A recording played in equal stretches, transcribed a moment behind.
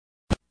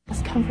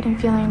comforting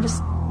feeling,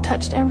 just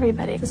touched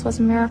everybody. This was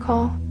a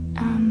miracle.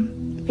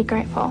 Be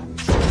grateful.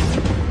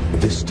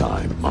 This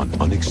time on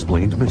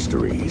Unexplained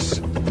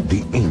Mysteries,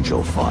 the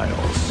Angel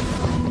Files.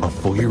 A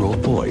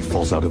 4-year-old boy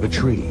falls out of a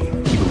tree.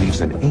 He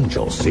believes an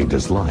angel saved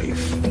his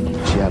life.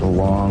 She had a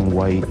long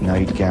white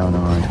nightgown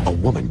on. A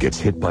woman gets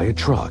hit by a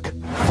truck.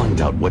 Find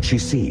out what she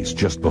sees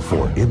just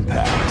before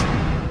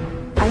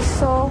impact. I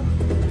saw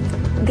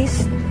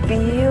this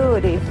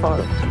beautiful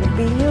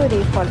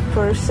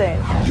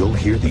person. You'll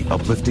hear the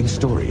uplifting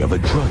story of a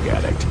drug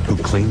addict who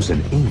claims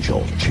an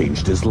angel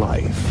changed his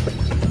life.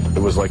 It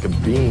was like a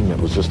being that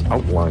was just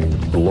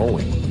outlined,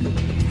 glowing,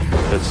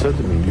 that said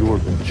to me, "You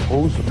have been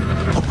chosen."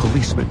 A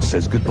policeman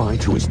says goodbye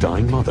to his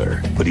dying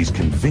mother, but he's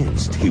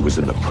convinced he was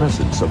in the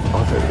presence of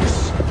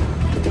others.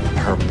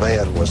 Her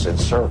bed was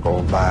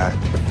encircled by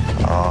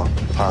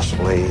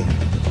possibly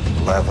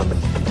 11,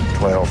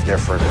 12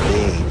 different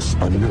beings.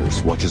 A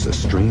nurse watches a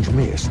strange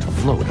mist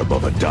float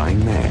above a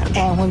dying man.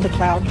 And when the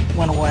cloud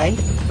went away,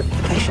 the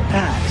patient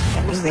died.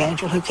 It was the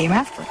angel who came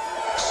after him.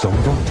 Some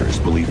doctors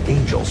believe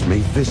angels may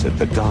visit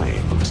the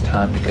dying. It's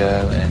time to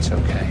go, and it's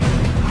okay.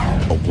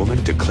 A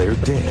woman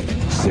declared dead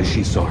says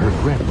she saw her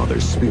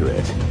grandmother's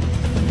spirit.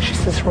 She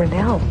says,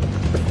 Renelle.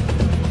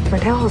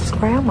 Renelle's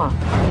grandma.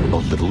 A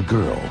little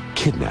girl,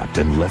 kidnapped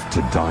and left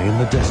to die in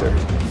the desert,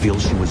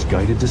 feels she was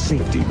guided to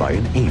safety by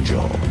an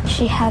angel.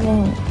 She had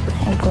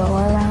a glow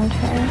around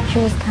her. She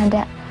was kind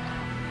of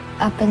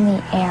up in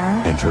the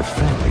air. And her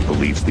family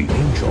believes the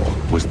angel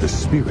was the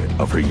spirit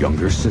of her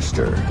younger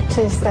sister.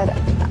 She said,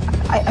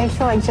 I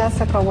feel like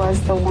Jessica was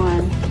the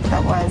one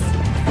that was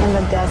in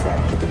the desert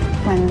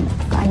when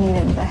I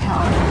needed the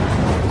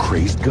help.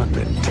 Crazed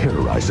gunmen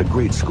terrorize a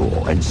grade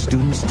school, and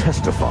students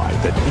testify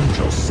that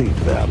angels saved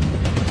them.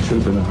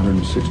 Should have been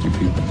 160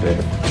 people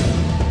dead.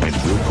 And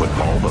we'll put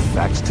all the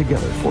facts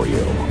together for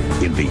you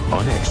in the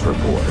UnX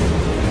Report,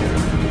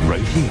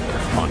 right here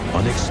on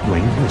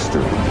Unexplained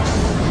Mysteries.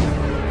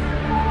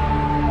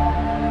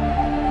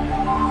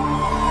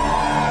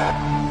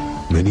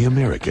 Many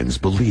Americans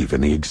believe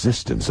in the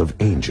existence of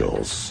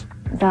angels.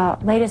 The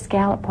latest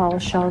Gallup poll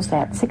shows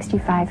that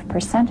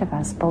 65% of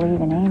us believe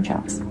in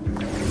angels.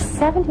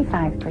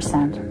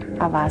 75%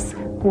 of us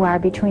who are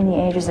between the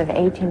ages of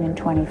 18 and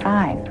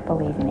 25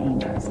 believe in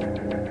angels.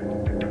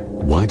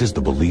 Why does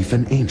the belief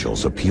in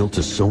angels appeal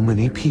to so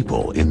many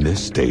people in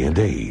this day and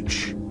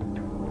age?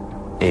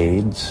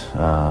 AIDS,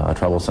 a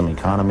troublesome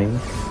economy,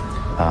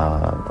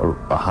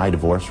 a high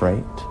divorce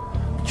rate,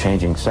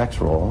 changing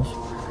sex roles.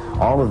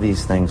 All of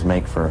these things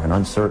make for an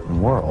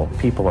uncertain world.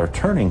 People are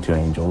turning to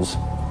angels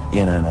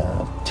in an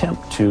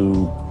attempt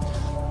to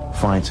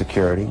find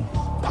security,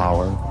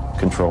 power,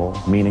 control,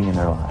 meaning in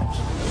their lives.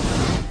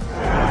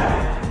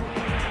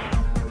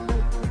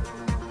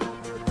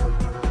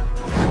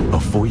 A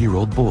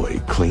 4-year-old boy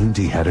claimed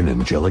he had an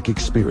angelic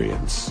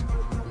experience.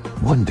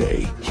 One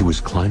day, he was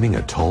climbing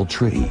a tall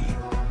tree.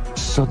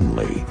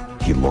 Suddenly,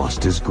 he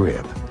lost his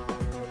grip.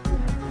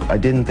 I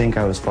didn't think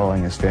I was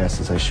falling as fast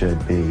as I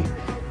should be.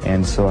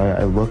 And so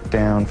I looked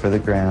down for the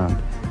ground,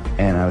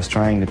 and I was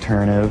trying to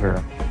turn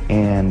over,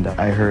 and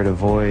I heard a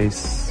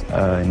voice,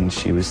 and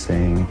she was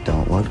saying,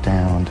 don't look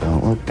down,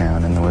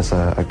 and there was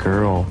a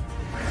girl.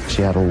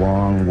 She had a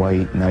long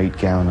white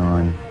nightgown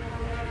on,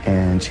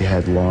 and she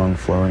had long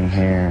flowing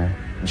hair.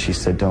 And she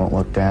said, don't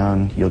look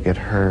down, you'll get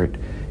hurt.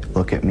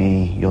 Look at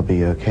me, you'll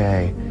be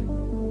okay.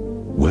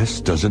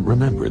 Wes doesn't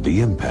remember the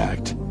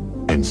impact,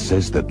 and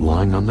says that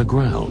lying on the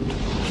ground,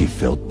 he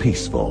felt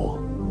peaceful.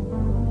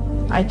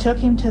 I took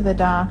him to the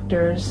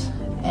doctors,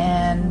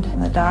 and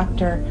the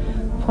doctor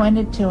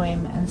pointed to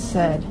him and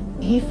said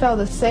he fell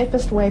the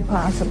safest way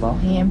possible.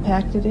 He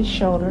impacted his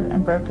shoulder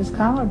and broke his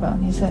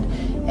collarbone. He said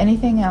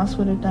anything else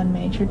would have done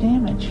major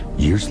damage.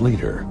 Years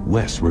later,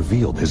 Wes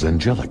revealed his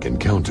angelic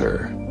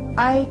encounter.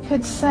 I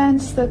could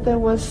sense that there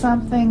was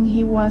something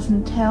he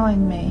wasn't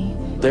telling me.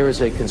 There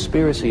is a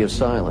conspiracy of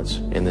silence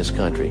in this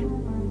country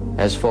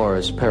as far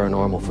as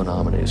paranormal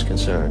phenomena is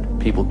concerned.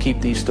 People keep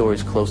these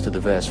stories close to the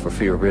vest for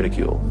fear of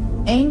ridicule.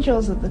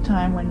 Angels at the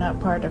time were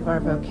not part of our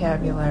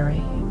vocabulary,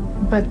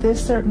 but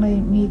this certainly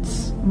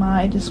meets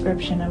my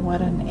description of what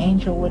an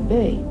angel would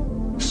be.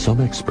 Some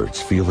experts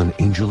feel an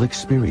angel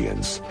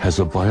experience has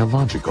a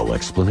biological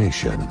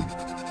explanation.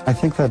 I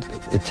think that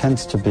it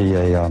tends to be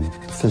a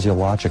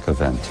physiologic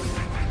event,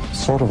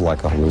 sort of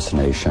like a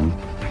hallucination,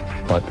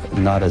 but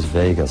not as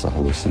vague as a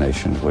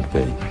hallucination would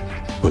be.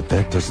 But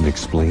that doesn't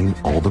explain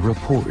all the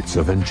reports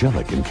of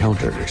angelic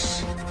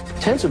encounters.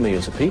 Tens of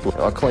millions of people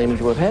are claiming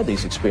to have had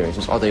these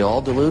experiences. Are they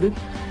all deluded?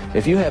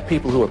 If you have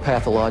people who are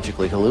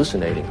pathologically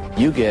hallucinating,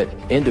 you get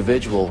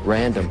individual,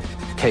 random,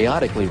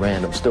 chaotically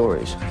random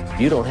stories.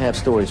 You don't have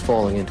stories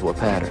falling into a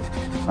pattern.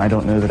 I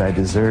don't know that I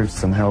deserved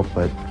some help,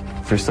 but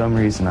for some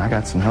reason I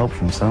got some help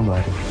from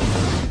somebody.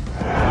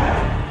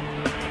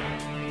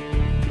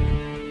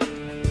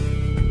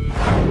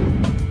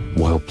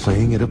 While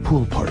playing at a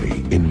pool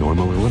party in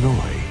Normal,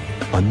 Illinois,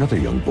 another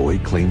young boy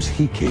claims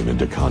he came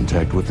into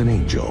contact with an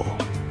angel.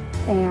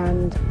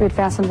 And we had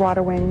fastened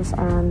water wings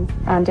on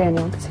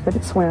Daniel because he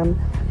couldn't swim.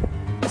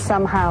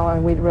 somehow,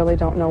 and we really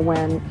don't know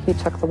when, he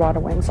took the water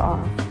wings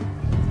off.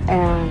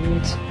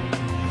 And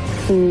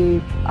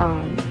he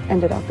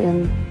ended up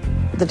in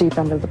the deep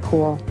end of the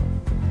pool.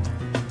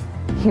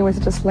 He was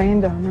just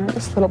laying down there,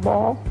 this little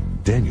ball.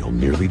 Daniel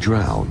nearly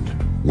drowned.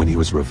 When he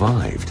was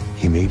revived,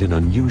 he made an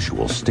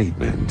unusual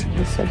statement.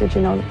 He said, did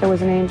you know that there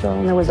was an angel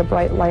and there was a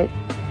bright light,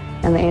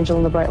 and the angel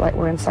and the bright light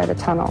were inside a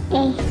tunnel?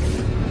 A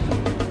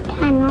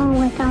tunnel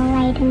with a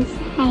light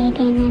inside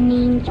and an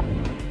angel.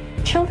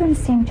 Children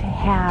seem to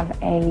have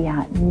a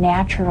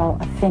natural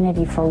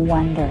affinity for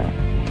wonder,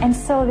 and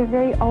so they're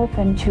very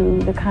open to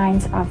the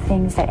kinds of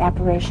things that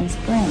apparitions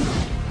bring.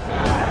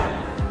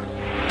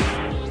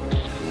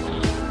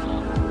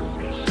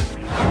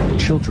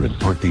 Children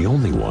aren't the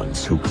only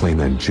ones who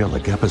claim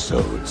angelic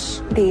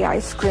episodes. The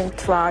ice cream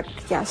truck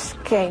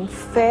just came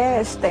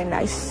fast, and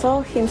I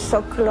saw him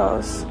so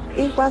close.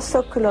 It was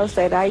so close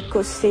that I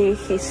could see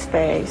his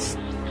face.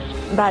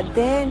 But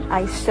then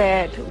I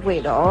said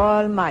with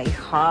all my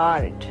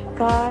heart,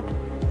 God,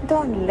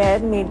 don't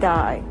let me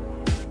die.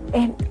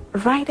 And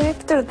right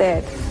after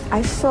that,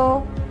 I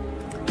saw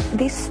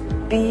this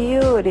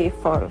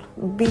beautiful,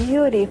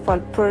 beautiful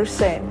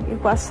person.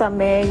 It was a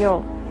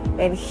male.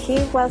 And he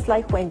was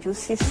like when you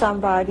see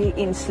somebody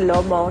in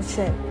slow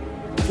motion,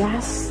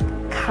 just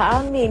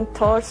coming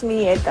towards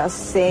me at the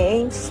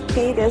same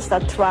speed as the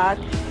truck,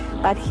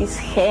 but his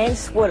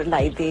hands were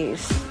like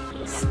this,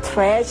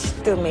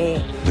 stretched to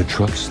me. The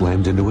truck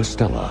slammed into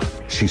Estella.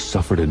 She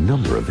suffered a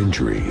number of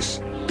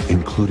injuries,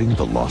 including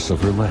the loss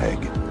of her leg,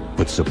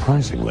 but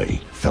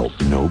surprisingly felt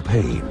no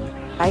pain.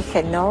 I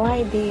had no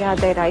idea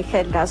that I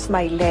had lost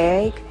my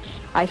leg.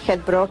 I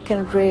had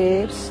broken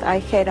ribs. I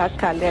had a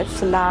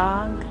collapsed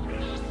lung.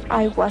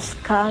 I was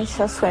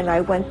conscious when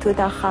I went to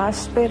the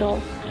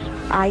hospital.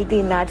 I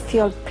did not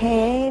feel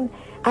pain.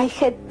 I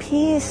had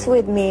peace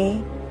with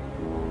me.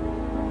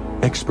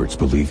 Experts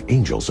believe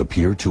angels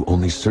appear to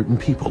only certain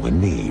people in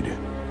need.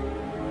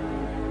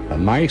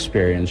 My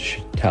experience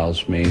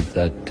tells me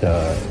that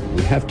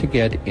we have to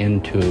get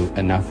into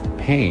enough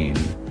pain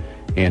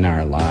in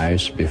our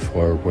lives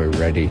before we're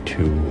ready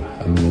to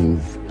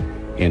move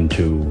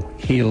into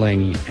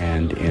healing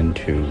and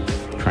into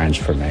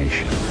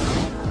transformation.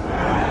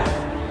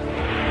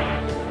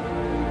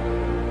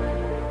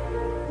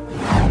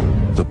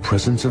 The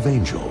presence of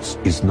angels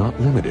is not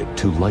limited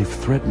to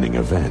life-threatening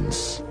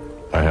events.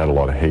 I had a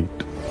lot of hate.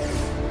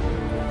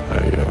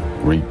 I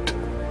reeked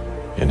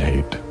in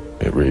hate.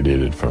 It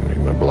radiated from me.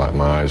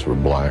 My eyes were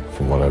black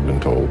from what I've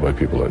been told by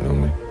people that knew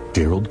me.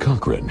 Daryl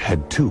Cochran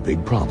had two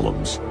big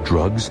problems,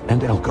 drugs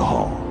and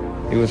alcohol.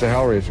 He was a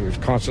hellraiser. He was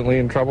constantly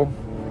in trouble.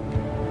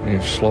 He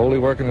was slowly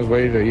working his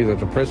way to either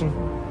to prison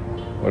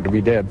or to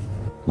be dead.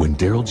 When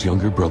Daryl's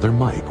younger brother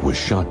Mike was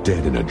shot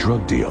dead in a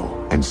drug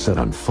deal and set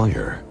on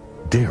fire,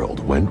 Daryl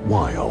went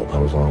wild. I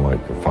was on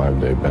like a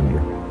 5-day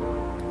bender,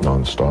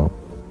 non-stop.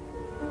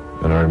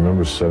 And I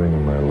remember sitting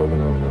in my living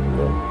room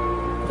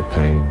and the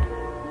pain,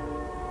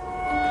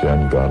 the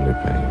ungodly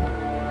pain.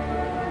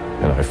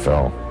 And I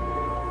fell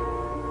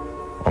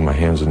on my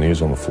hands and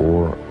knees on the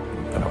floor,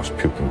 and I was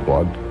puking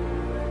blood.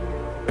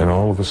 And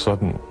all of a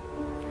sudden,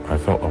 I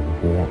felt a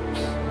warmth,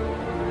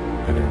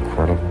 an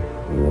incredible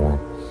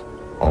warmth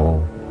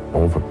all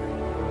over me.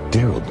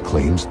 Daryl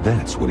claims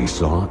that's when he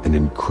saw an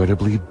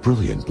incredibly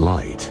brilliant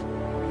light.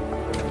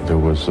 There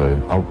was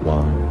an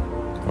outline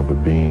of a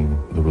being.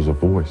 There was a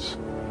voice.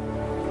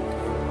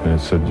 And it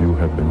said, you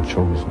have been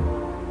chosen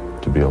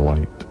to be a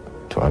light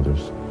to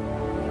others.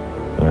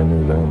 And I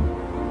knew then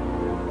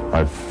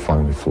I'd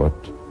finally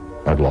flipped.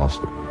 I'd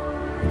lost it.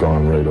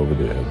 Gone right over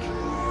the edge.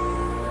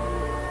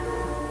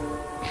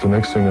 The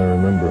next thing I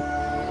remember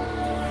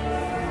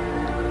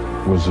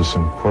was this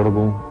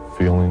incredible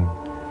feeling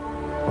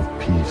of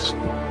peace.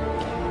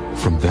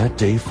 From that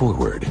day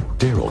forward,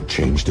 Daryl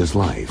changed his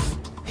life.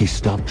 He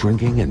stopped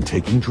drinking and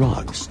taking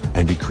drugs,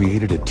 and he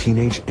created a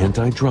teenage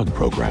anti-drug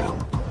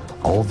program.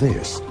 All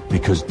this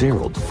because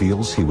Daryl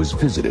feels he was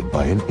visited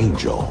by an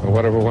angel. Or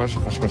whatever it was,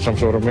 must have been some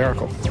sort of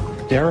miracle.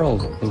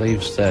 Daryl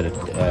believes that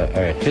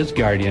his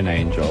guardian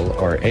angel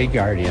or a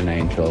guardian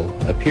angel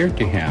appeared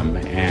to him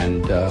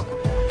and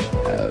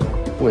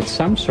with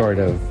some sort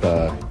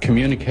of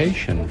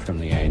communication from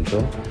the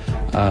angel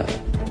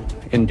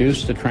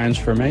induced a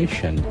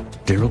transformation.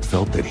 Daryl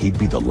felt that he'd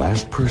be the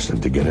last person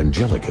to get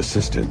angelic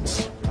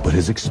assistance, but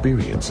his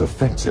experience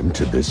affects him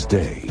to this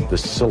day.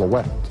 This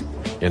silhouette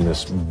in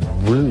this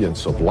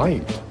brilliance of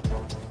light,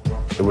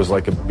 it was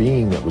like a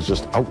being that was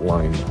just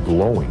outlined,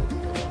 glowing,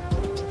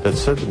 that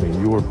said to me,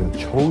 you have been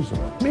chosen.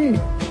 Me,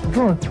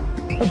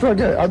 a drug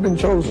guy, I've been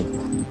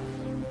chosen.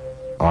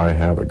 I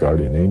have a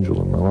guardian angel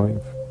in my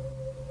life,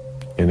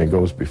 and it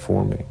goes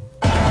before me.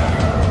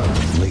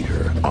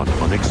 Later on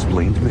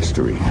Unexplained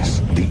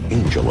Mysteries, the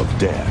Angel of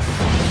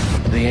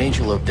Death. The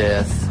Angel of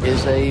Death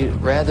is a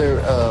rather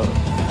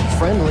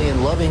friendly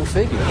and loving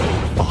figure.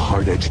 A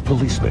hard-edged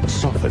policeman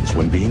softens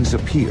when beings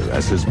appear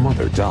as his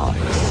mother dies.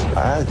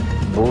 I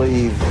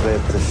believe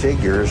that the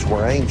figures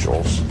were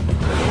angels.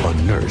 A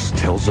nurse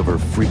tells of her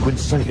frequent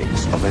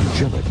sightings of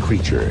angelic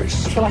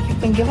creatures. I feel like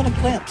you've been given a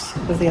glimpse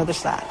of the other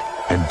side.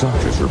 And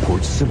doctors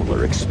report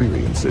similar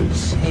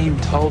experiences. He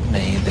told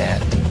me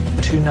that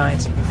 2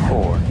 nights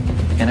before,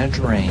 in a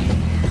dream,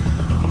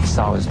 he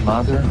saw his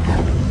mother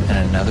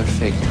and another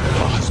figure.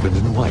 A husband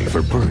and wife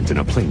are burned in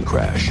a plane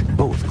crash.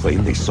 Both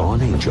claim they saw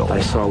an angel.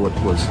 I saw what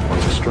was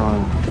a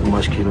strong,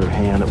 muscular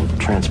hand that was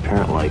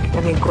transparent like.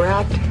 And he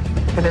grabbed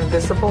an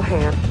invisible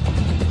hand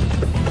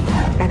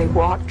and he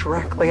walked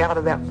directly out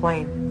of that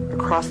plane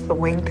across the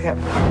wingtip.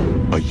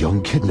 A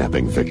young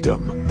kidnapping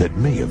victim that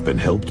may have been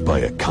helped by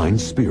a kind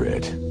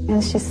spirit.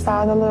 And she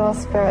saw the little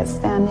spirit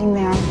standing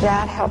there.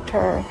 That helped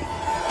her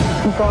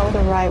go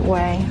the right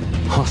way.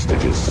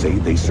 Hostages say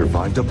they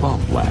survived a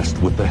bomb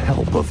blast with the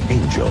help of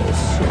angels.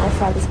 I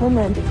saw this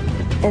woman,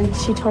 and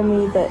she told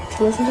me that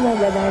to listen to my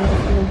brother and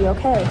everything would be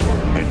okay.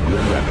 And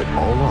we'll wrap it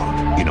all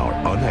up in our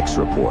UNX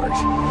report,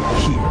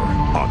 here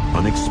on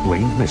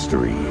Unexplained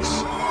Mysteries.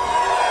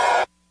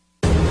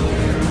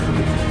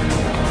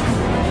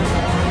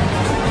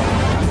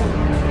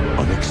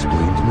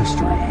 Unexplained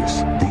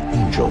Mysteries, The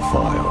Angel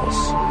Files.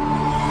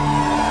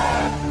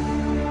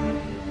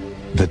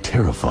 The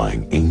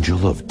terrifying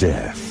angel of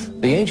death.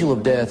 The angel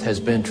of death has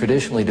been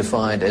traditionally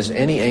defined as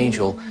any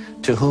angel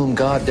to whom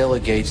God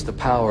delegates the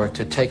power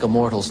to take a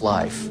mortal's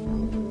life.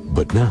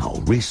 But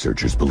now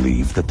researchers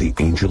believe that the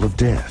angel of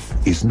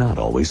death is not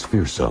always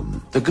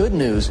fearsome. The good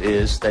news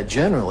is that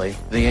generally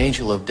the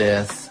angel of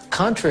death,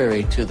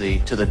 contrary to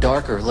the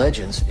darker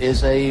legends,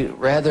 is a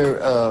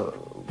rather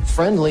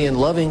friendly and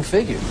loving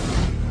figure.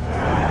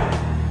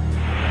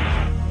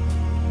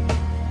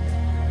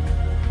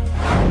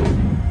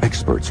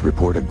 Experts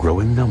report a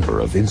growing number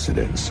of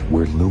incidents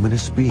where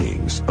luminous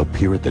beings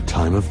appear at the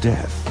time of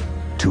death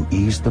to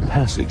ease the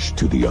passage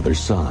to the other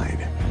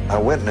side. I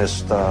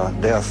witnessed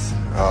death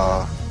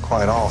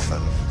quite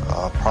often,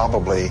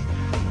 probably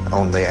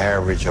on the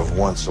average of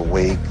once a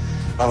week.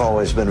 I've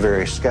always been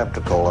very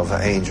skeptical of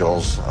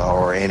angels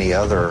or any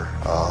other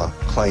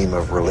claim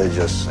of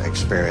religious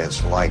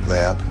experience like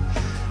that.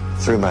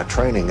 Through my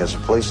training as a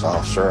police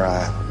officer,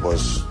 I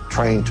was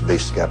trained to be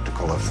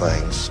skeptical of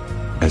things.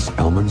 As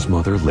Elman's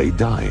mother lay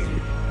dying,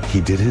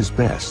 he did his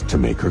best to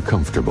make her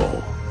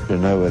comfortable. To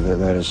know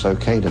that it's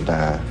okay to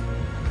die.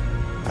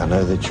 I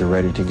know that you're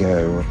ready to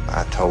go.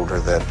 I told her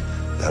that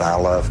I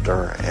loved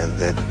her and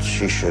that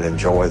she should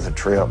enjoy the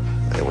trip.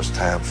 It was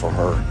time for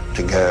her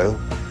to go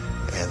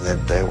and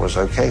that it was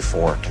okay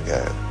for her to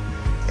go.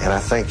 And I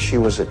think she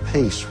was at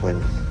peace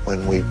when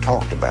we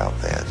talked about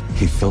that.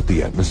 He felt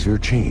the atmosphere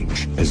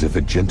change as if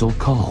a gentle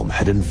calm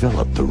had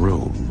enveloped the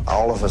room.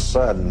 All of a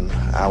sudden,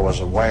 I was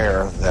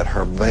aware that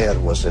her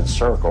bed was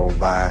encircled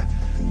by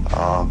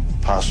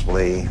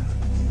possibly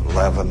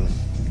 11,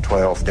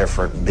 12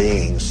 different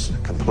beings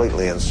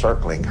completely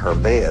encircling her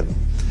bed.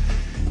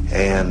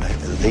 And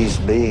these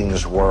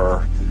beings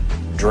were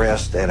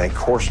dressed in a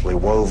coarsely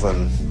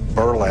woven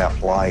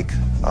burlap-like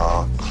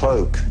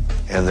cloak,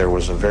 and there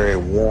was a very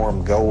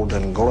warm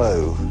golden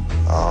glow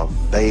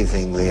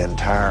bathing the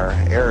entire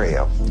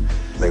area.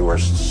 They were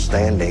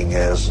standing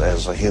as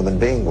a human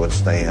being would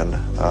stand.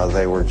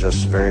 They were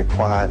just very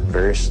quiet,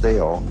 very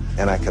still,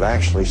 and I could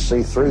actually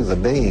see through the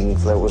being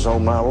that was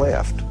on my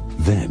left.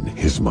 Then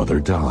his mother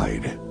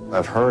died.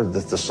 I've heard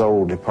that the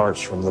soul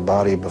departs from the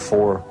body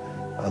before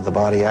the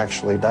body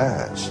actually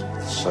dies.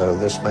 So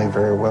this may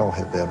very well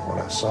have been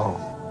what I saw.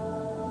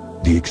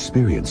 The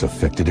experience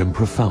affected him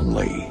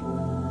profoundly.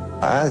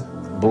 I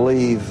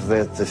believe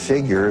that the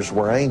figures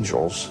were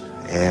angels,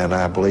 and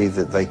I believe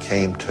that they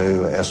came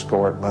to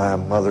escort my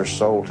mother's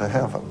soul to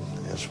heaven.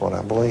 That's what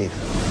I believe.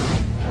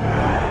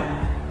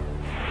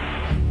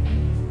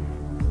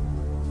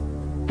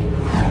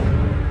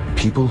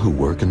 People who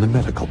work in the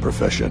medical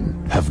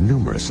profession have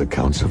numerous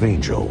accounts of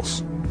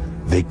angels.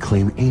 They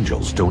claim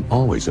angels don't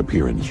always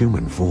appear in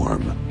human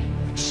form.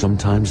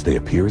 Sometimes they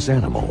appear as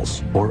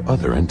animals or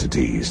other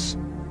entities.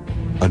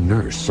 A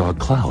nurse saw a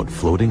cloud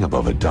floating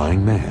above a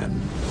dying man.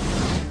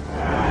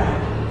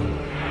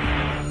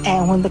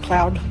 And when the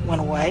cloud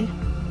went away,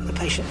 the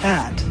patient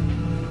died.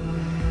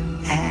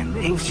 And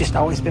it was just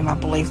always been my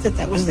belief that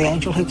that was the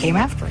angel who came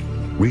after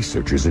him.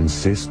 Researchers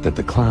insist that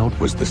the cloud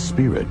was the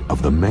spirit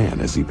of the man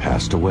as he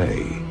passed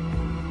away.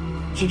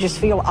 You just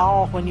feel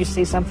awe when you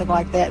see something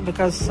like that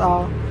because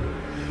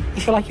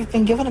you feel like you've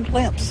been given a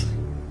glimpse,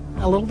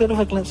 a little bit of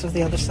a glimpse of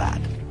the other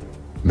side.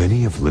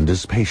 Many of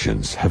Linda's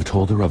patients have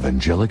told her of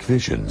angelic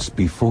visions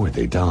before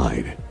they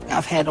died.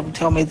 I've had them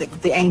tell me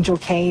that the angel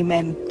came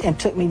and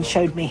took me and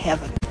showed me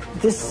heaven.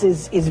 This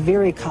is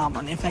very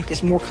common. In fact,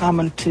 it's more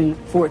common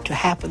for it to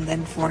happen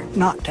than for it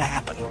not to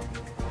happen.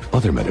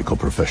 Other medical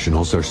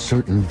professionals are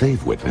certain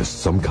they've witnessed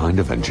some kind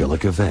of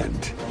angelic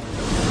event.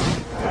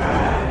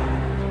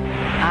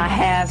 I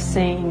have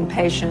seen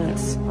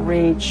patients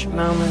reach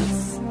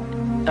moments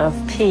of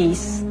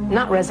peace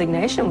not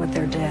resignation with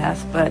their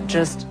death, but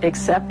just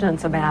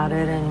acceptance about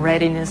it and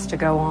readiness to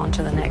go on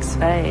to the next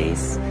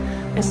phase.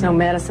 There's no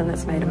medicine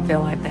that's made them feel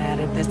like that.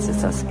 It's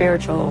just a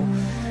spiritual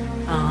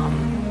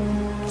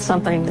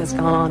something that's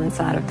gone on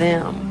inside of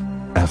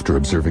them. After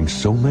observing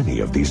so many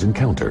of these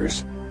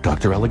encounters,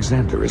 Dr.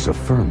 Alexander is a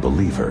firm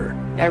believer.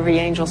 Every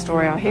angel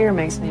story I hear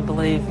makes me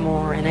believe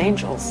more in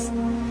angels.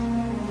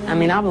 I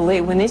mean, I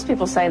believe when these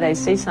people say they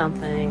see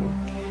something,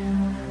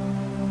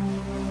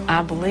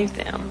 I believe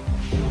them.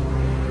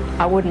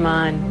 I wouldn't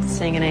mind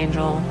seeing an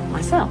angel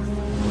myself.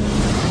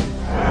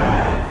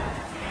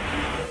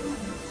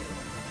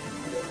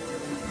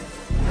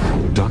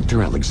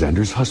 Dr.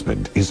 Alexander's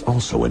husband is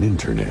also an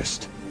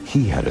internist.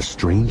 He had a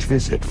strange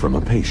visit from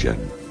a patient.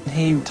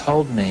 He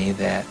told me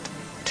that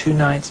 2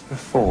 nights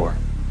before,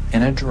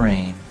 in a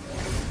dream,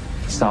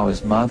 he saw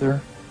his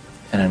mother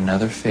and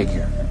another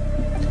figure.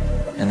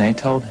 And they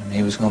told him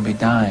he was going to be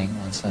dying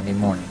on Sunday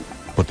morning.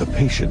 But the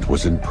patient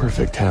was in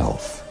perfect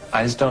health.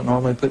 I just don't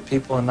normally put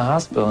people in the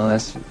hospital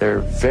unless they're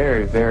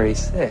very, very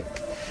sick.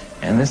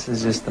 And this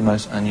is just the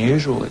most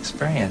unusual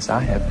experience I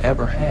have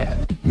ever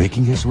had.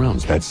 Making his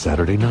rounds that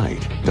Saturday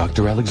night,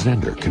 Dr.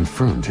 Alexander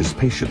confirmed his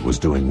patient was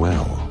doing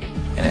well.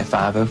 And at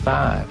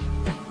 5:05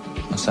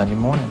 on Sunday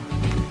morning,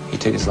 he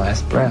took his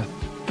last breath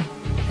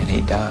and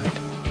he died.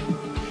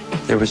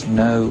 There was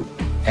no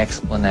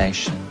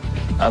explanation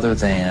other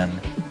than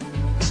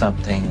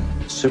something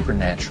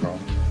supernatural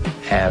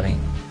having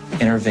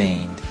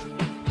intervened.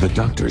 The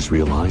doctors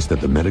realized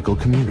that the medical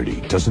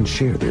community doesn't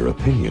share their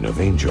opinion of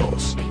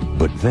angels,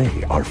 but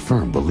they are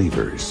firm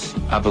believers.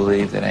 I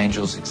believe that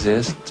angels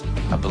exist.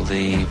 I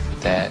believe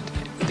that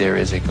there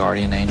is a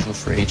guardian angel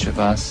for each of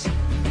us,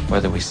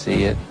 whether we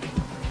see it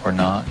or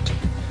not.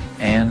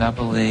 And I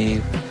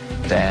believe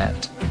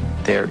that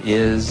there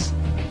is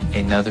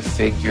another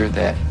figure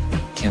that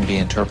can be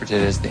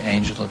interpreted as the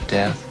angel of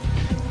death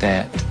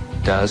that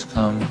does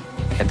come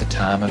at the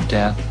time of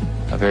death,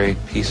 a very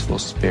peaceful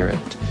spirit,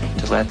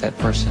 to let that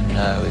person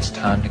know it's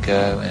time to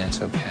go and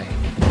it's okay.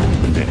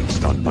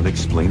 Next on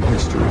Unexplained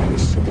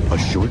Mysteries, a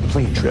short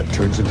plane trip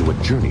turns into a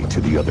journey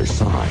to the other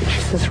side.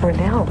 She says,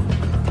 Renelle,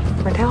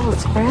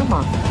 it's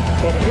Grandma.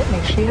 It hit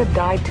me. She had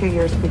died 2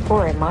 years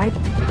before. Am I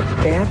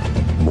dead?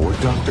 More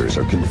doctors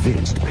are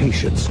convinced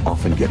patients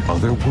often get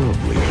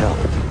otherworldly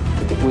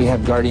help. We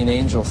have guardian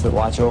angels that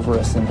watch over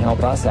us and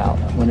help us out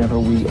whenever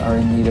we are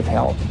in need of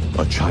help.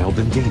 A child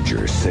in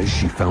danger says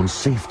she found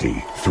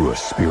safety through a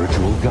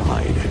spiritual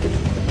guide.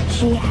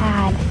 She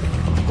had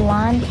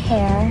blonde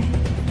hair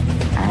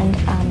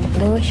and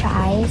bluish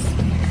eyes,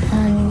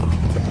 and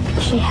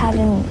she had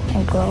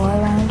a glow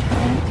around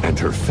her. And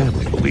her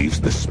family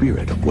believes the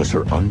spirit was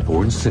her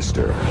unborn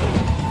sister.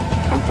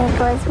 I think it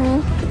was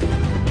me.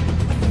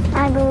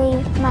 I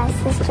believe my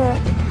sister,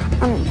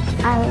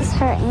 I was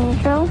her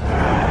angel.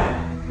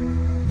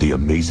 The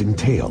amazing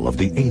tale of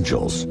the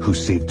angels who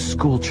saved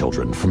school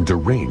children from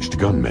deranged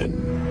gunmen.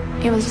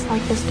 It was just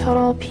like this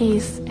total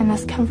peace and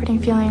this comforting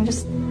feeling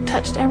just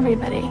touched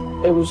everybody.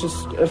 It was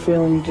just a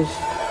feeling just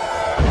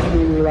to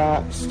be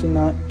relaxed and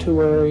not to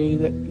worry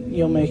that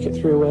you'll make it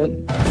through it.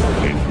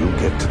 And we'll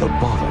get to the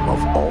bottom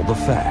of all the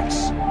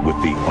facts with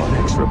the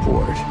UNX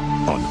Report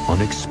on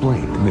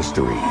Unexplained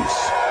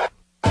Mysteries.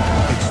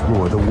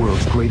 Explore the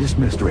world's greatest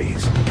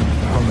mysteries.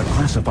 From the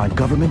classified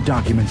government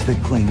documents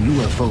that claim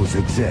UFOs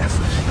exist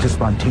to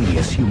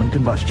spontaneous human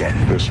combustion.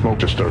 The smoke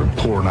just started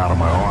pouring out of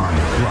my arm.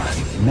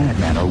 Plus,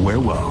 madman or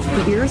werewolf.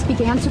 The ears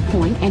began to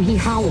point and he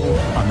howled.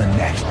 On the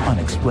next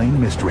Unexplained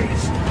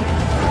Mysteries.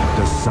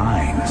 The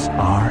signs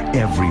are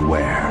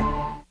everywhere.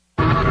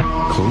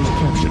 Closed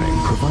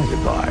captioning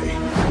provided by...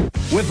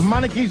 With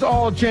Meinke's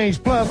All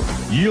Change Plus,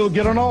 you'll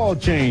get an oil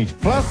change,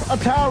 plus a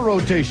tire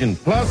rotation,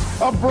 plus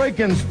a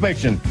brake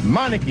inspection.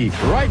 Meinke,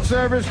 right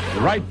service,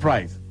 right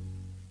price.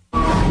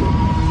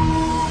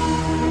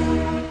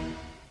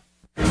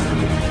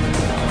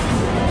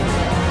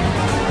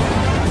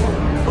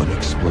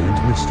 Unexplained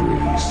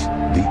Mysteries,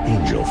 The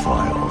Angel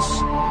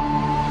Files.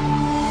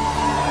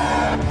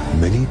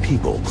 Many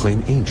people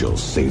claim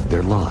angels saved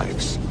their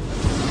lives.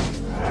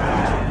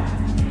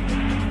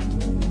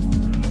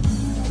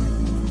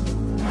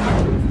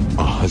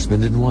 A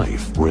husband and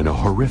wife were in a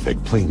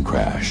horrific plane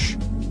crash.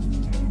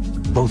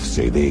 Both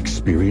say they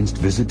experienced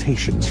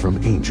visitations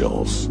from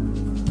angels.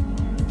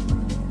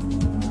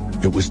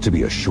 It was to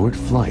be a short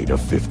flight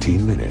of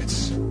 15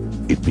 minutes.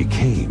 It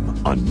became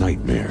a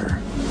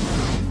nightmare.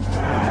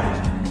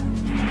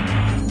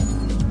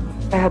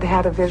 I had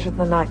had a vision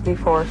the night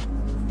before.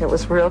 It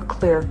was real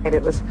clear.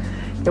 It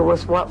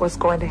was what was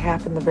going to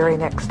happen the very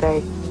next day.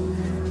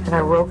 And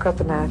I woke up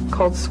in a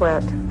cold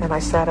sweat, and I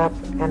sat up,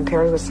 and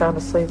Terry was sound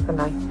asleep,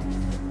 and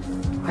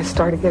I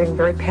started getting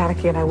very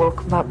panicky, and I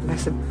woke him up, and I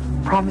said,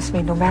 promise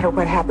me no matter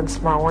what happens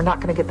tomorrow, we're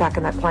not going to get back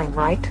in that plane,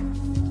 right?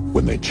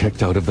 When they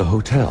checked out of the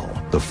hotel,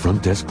 the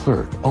front desk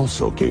clerk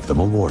also gave them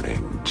a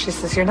warning. She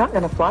says, you're not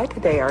going to fly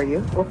today, are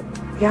you? Well,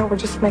 yeah, we're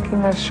just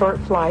making a short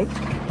flight.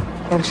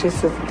 And she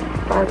says,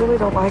 I really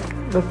don't like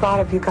the thought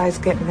of you guys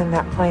getting in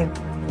that plane.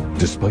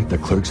 Despite the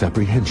clerk's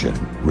apprehension,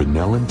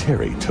 Renelle and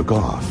Terry took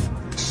off,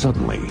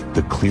 Suddenly,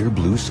 the clear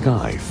blue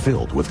sky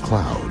filled with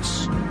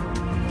clouds.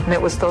 And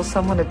it was though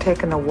someone had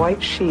taken a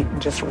white sheet and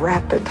just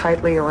wrapped it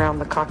tightly around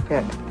the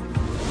cockpit.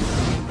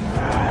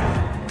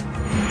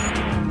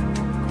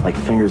 Like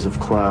fingers of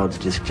clouds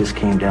just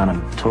came down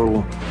in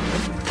total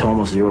to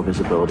almost zero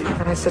visibility.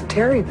 And I said,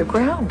 Terry, the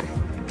ground,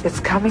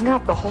 it's coming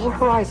up. The whole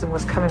horizon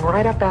was coming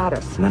right up at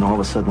us. And then all of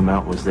a sudden the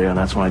mountain was there, and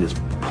that's when I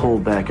just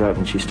pulled back up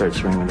and she started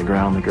screaming, the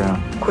ground, the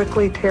ground.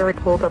 Quickly, Terry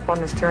pulled up on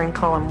the steering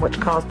column, which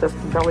caused us to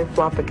belly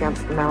flop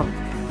against the mountain.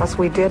 As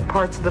we did,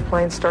 parts of the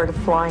plane started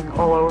flying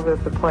all over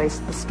the place.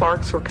 The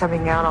sparks were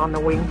coming out on the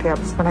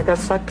wingtips. When I got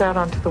sucked out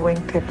onto the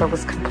wingtip, I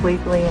was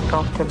completely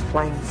engulfed in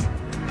flames.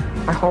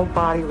 My whole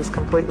body was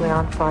completely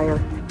on fire.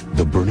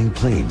 The burning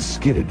plane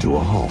skidded to a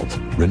halt.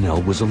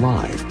 Rennell was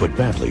alive, but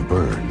badly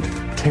burned.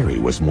 Terry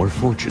was more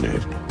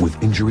fortunate,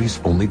 with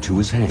injuries only to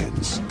his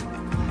hands.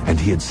 And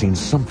he had seen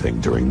something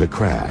during the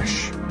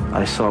crash.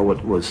 I saw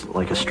what was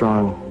like a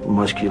strong,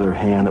 muscular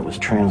hand that was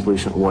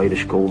translucent,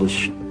 whitish,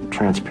 goldish,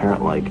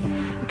 transparent, like,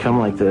 come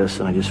like this,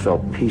 and I just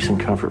felt peace and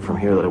comfort from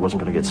here that I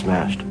wasn't going to get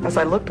smashed. As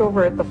I looked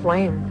over at the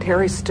flame,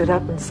 Terry stood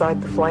up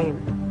inside the flame,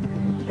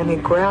 and he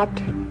grabbed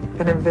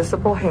an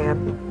invisible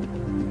hand,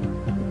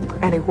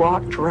 and he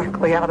walked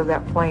directly out of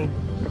that plane,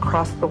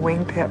 across the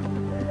wingtip.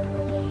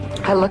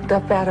 I looked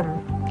up at him,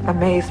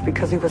 amazed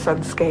because he was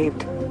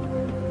unscathed.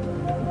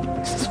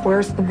 He says,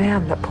 where's the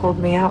man that pulled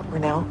me out,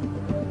 Rennell?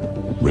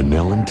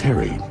 Rennell and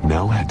Terry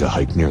now had to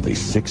hike nearly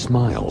 6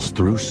 miles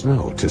through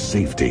snow to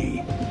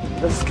safety.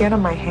 The skin of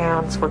my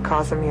hands were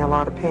causing me a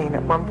lot of pain.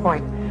 At one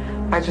point,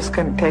 I just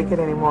couldn't take it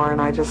anymore, and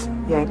I just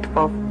yanked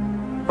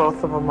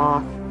both of them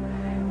off,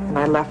 and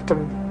I left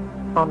them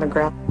on the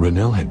ground.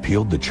 Rennell had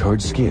peeled the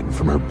charred skin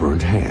from her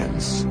burnt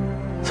hands.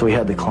 So we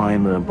had to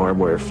climb the barbed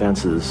wire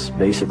fences,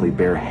 basically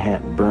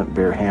burnt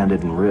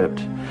barehanded and ripped,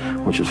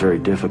 which was very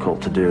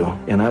difficult to do.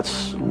 And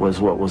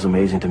was what was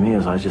amazing to me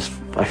is I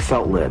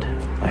felt led.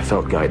 I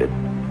felt guided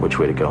which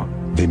way to go.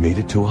 They made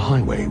it to a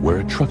highway where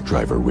a truck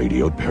driver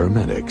radioed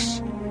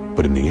paramedics.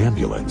 But in the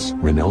ambulance,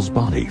 Rennell's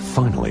body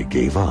finally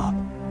gave up.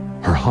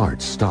 Her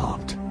heart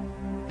stopped.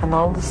 And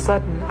all of a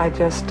sudden, I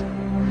just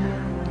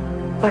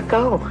let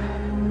go.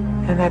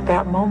 And at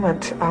that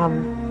moment,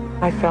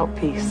 I felt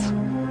peace.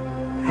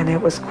 And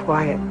it was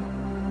quiet.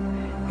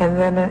 And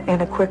then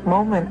in a quick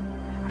moment,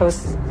 I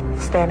was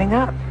standing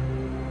up.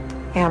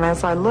 And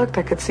as I looked,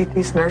 I could see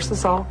these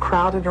nurses all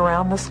crowded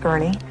around this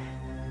gurney.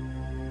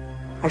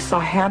 I saw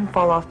a hand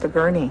fall off the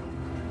gurney,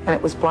 and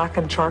it was black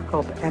and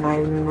charcoal, and I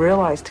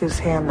realized whose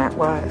hand that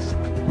was.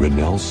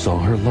 Rennell saw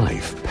her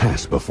life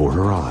pass before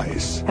her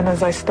eyes. And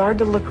as I started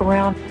to look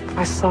around,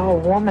 I saw a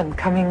woman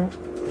coming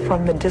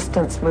from the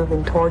distance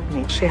moving toward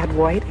me. She had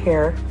white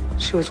hair.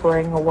 She was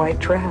wearing a white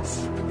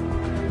dress.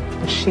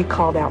 And she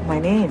called out my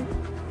name.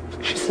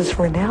 She says,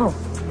 Rennell.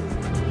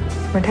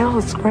 Rennell,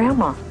 it's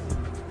Grandma.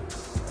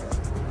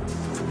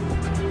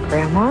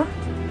 Grandma?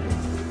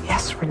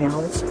 Yes,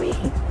 Rennell, it's me.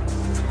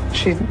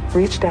 She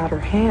reached out her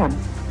hand.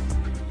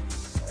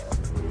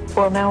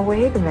 Well, now,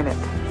 wait a minute.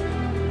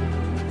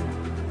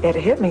 It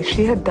hit me.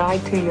 She had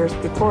died 2 years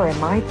before.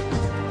 Am I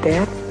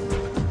dead?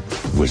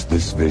 Was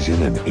this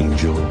vision an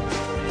angel?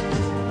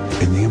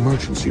 In the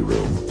emergency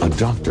room, a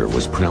doctor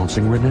was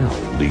pronouncing Rennell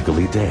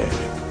legally dead.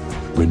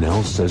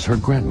 Rennell says her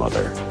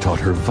grandmother taught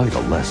her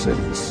vital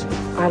lessons.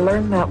 I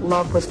learned that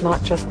love was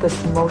not just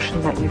this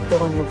emotion that you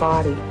feel in your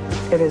body.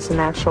 It is an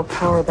actual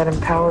power that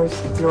empowers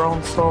your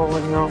own soul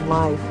and your own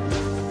life.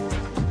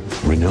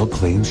 Rennell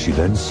claims she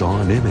then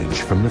saw an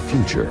image from the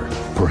future,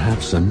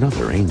 perhaps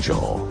another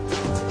angel.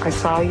 I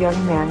saw a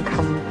young man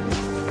come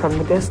from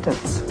the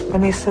distance,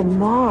 and he said,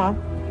 Mom,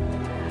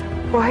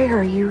 why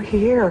are you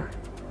here?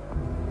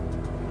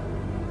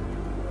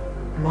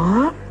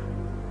 Mom?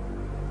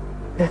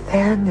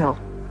 Nathaniel.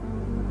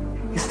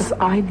 He says,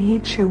 I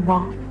need you,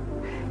 Mom.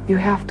 You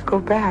have to go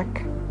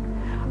back.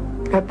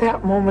 At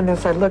that moment,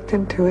 as I looked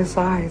into his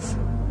eyes,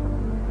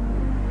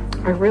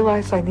 I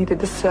realized I needed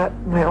to set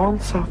my own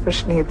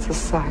selfish needs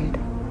aside.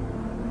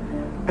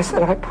 I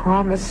said, I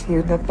promise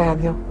you,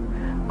 Nathaniel,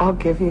 I'll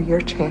give you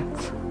your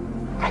chance.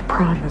 I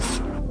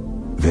promise.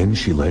 Then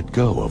she let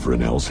go of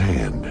Rennell's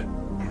hand.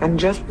 And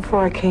just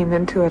before I came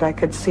into it, I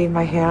could see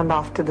my hand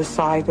off to the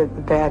side of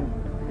the bed.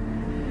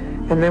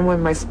 And then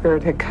when my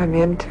spirit had come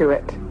into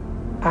it,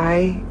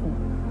 I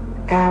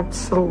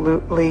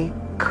absolutely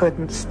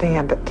couldn't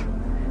stand it.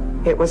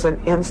 It was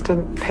an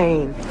instant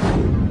pain.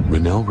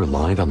 Rennell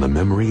relied on the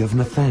memory of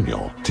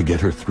Nathaniel to get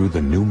her through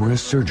the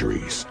numerous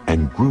surgeries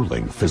and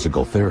grueling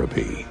physical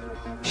therapy.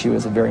 She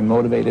was a very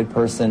motivated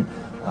person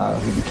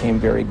who became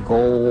very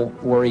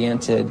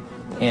goal-oriented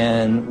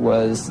and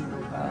was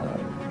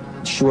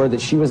sure that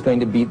she was going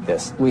to beat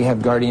this. We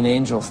have guardian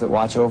angels that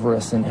watch over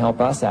us and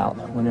help us out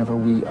whenever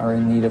we are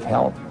in need of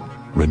help.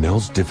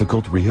 Rennell's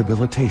difficult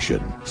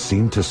rehabilitation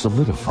seemed to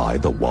solidify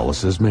the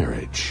Wallace's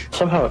marriage.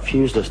 Somehow it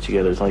fused us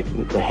together. It's like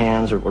the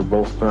hands were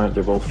both burnt,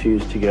 they're both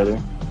fused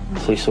together.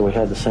 So we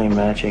had the same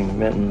matching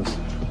mittens,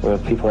 where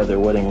people had their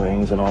wedding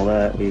rings and all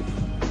that.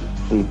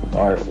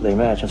 They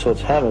match, and so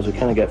it's happened. We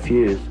kind of got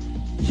fused.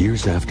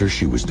 Years after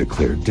she was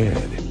declared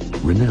dead,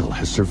 Rennell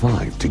has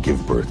survived to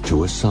give birth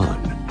to a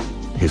son.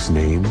 His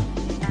name,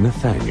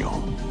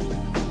 Nathaniel.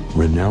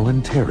 Rennell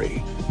and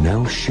Terry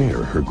now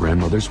share her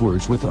grandmother's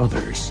words with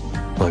others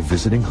by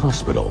visiting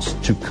hospitals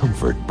to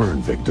comfort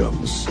burn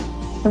victims.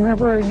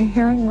 Remembering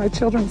hearing my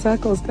children's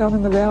echoes down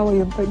in the valley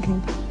and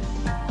thinking,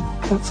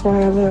 that's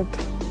why I lived.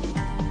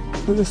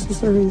 This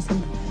is the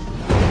reason.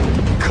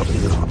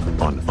 Coming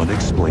up on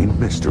Unexplained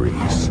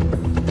Mysteries,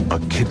 a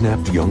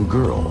kidnapped young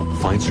girl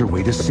finds her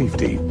way to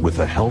safety with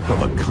the help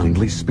of a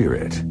kindly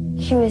spirit.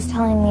 She was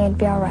telling me it'd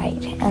be all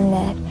right and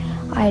that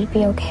I'd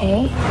be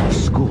okay.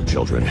 School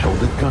children held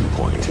at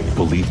gunpoint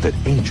believe that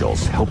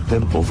angels help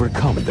them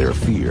overcome their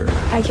fear.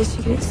 I guess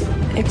you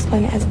could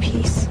explain it as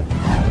peace.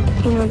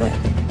 You know,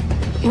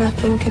 that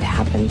nothing could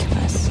happen to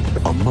us.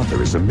 A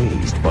mother is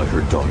amazed by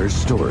her daughter's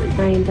story.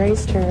 I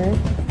embraced her,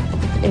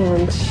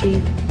 and she,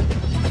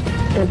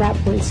 at that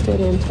point, stood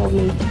and told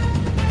me,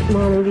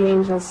 Mommy, the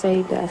angels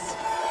saved us.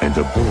 And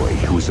a boy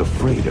who is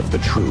afraid of the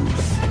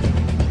truth.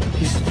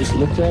 He just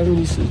looked at me and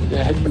he said,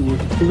 Dad, you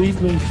would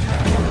believe me?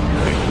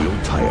 And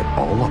we'll tie it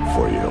all up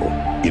for you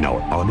in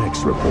our Onyx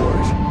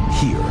Report,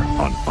 here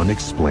on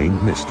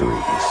Unexplained Mysteries.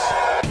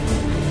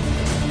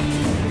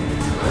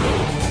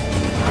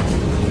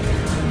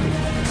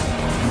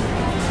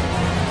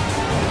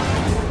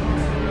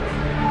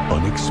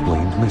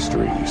 Unexplained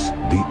Mysteries,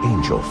 The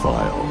Angel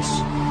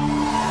Files.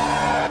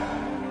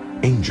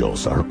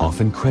 Angels are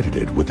often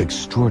credited with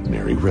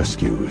extraordinary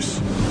rescues.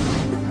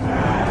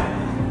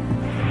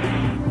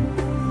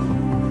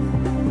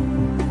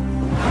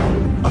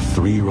 A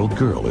 3-year-old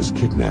girl is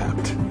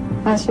kidnapped.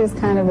 Well, she was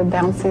kind of a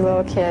bouncy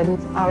little kid,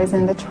 always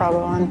into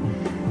trouble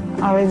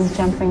and always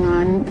jumping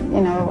on,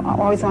 you know,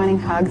 always wanting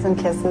hugs and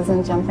kisses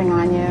and jumping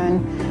on you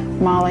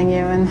and mauling you,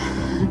 and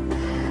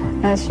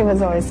she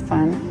was always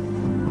fun.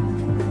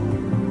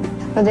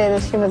 The day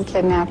that she was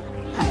kidnapped,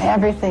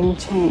 everything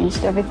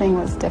changed. Everything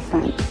was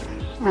different.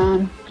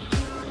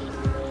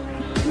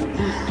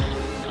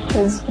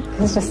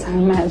 It's just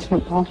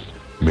unimaginable.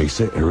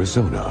 Mesa,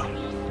 Arizona.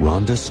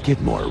 Rhonda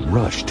Skidmore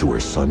rushed to her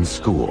son's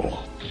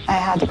school. I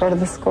had to go to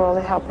the school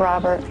to help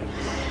Robert.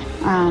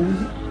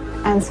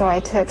 And so I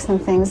took some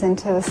things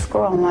into the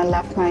school and I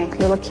left my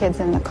little kids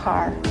in the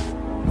car.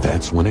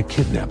 That's when a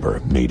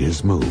kidnapper made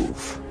his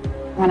move.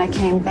 When I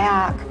came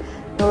back,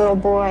 the little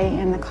boy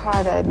in the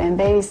car that had been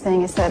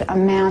babysitting, he said a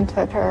man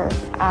took her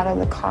out of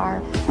the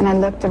car. And I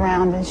looked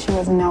around and she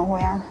was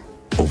nowhere.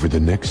 Over the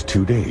next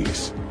 2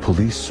 days,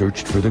 police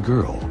searched for the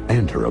girl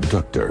and her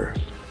abductor.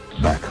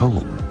 Back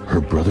home, her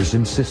brothers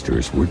and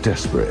sisters were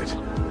desperate.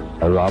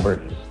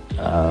 Robert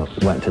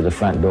went to the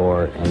front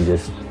door and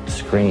just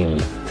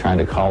screamed, trying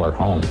to call her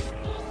home.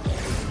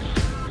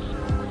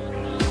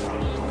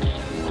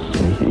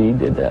 And he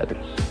did that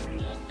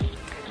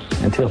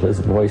until his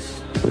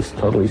voice was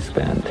totally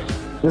spent.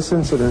 This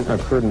incident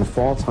occurred in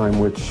fall time,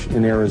 which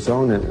in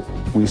Arizona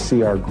we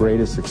see our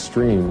greatest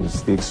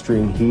extremes, the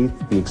extreme heat,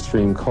 the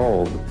extreme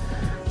cold.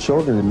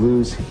 Children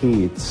lose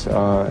heat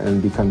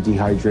and become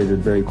dehydrated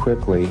very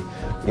quickly,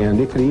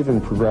 and it could even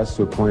progress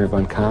to a point of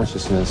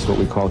unconsciousness, what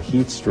we call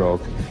heat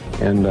stroke,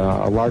 and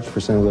a large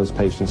percent of those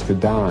patients could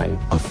die.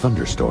 A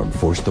thunderstorm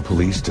forced the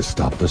police to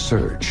stop the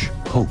search.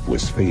 Hope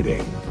was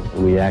fading.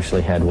 We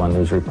actually had one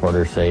news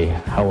reporter say,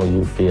 "How will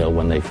you feel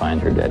when they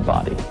find her dead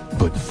body?"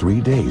 But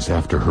 3 days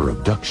after her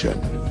abduction,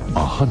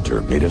 a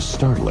hunter made a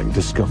startling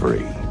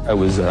discovery. I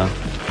was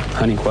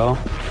hunting quail.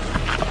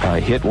 I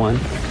hit one.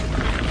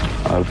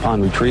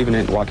 Upon retrieving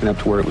it, walking up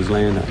to where it was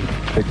laying, I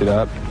picked it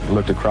up,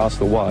 looked across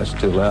the wash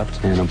to the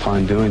left, and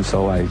upon doing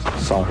so, I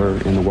saw her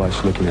in the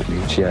wash looking at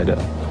me. She had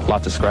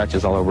lots of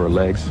scratches all over her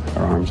legs,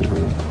 her arms, and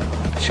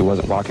everything. She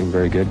wasn't walking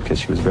very good because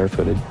she was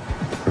barefooted.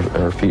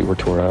 Her feet were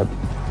tore up,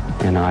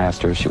 and I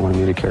asked her if she wanted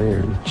me to carry her,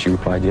 and she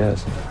replied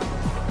yes.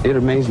 It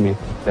amazed me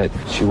that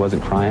she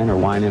wasn't crying or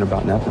whining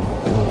about nothing.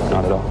 No,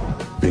 not at all.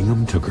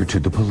 Bingham took her to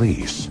the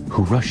police,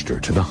 who rushed her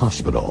to the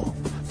hospital.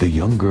 The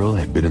young girl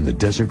had been in the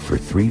desert for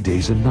 3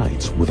 days and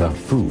nights without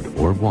food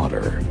or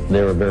water.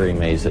 They were very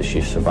amazed that she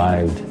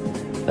survived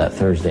that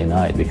Thursday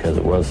night because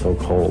it was so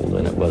cold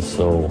and it was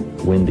so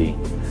windy.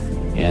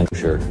 And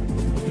sure,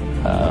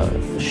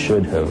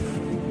 should have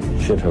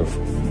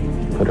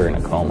put her in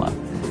a coma.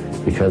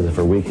 Because of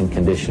her weakened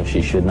condition,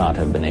 she should not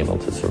have been able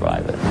to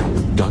survive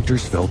it.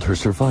 Doctors felt her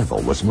survival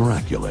was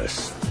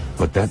miraculous,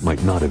 but that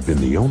might not have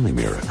been the only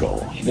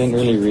miracle. She didn't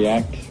really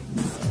react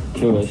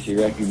to us. She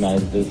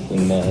recognized us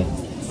and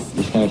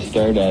just kind of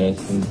stared at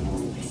us. And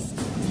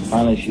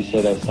finally she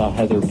said, "I saw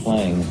Heather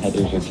playing."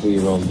 Heather's her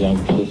 2-year-old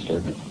younger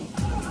sister.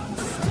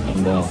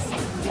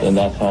 And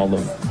that's all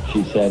that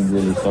she said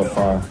really so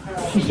far.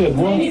 She said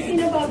what?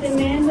 Anything about the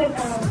man that...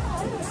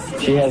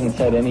 She hasn't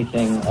said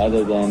anything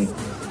other than,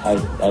 I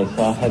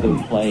saw Heather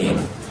playing.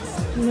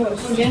 No,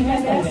 she didn't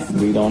have that.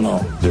 We don't know.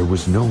 There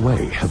was no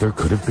way Heather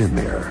could have been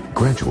there.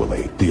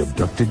 Gradually, the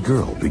abducted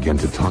girl began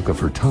to talk of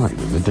her time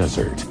in the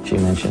desert. She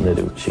mentioned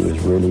that she was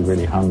really,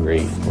 really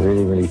hungry,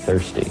 really, really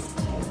thirsty,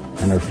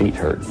 and her feet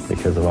hurt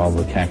because of all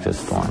the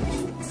cactus thorns.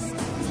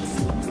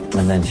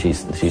 And then she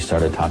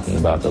started talking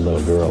about the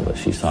little girl that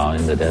she saw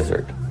in the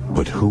desert.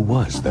 But who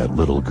was that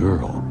little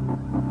girl?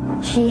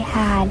 She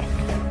had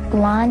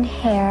blonde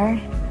hair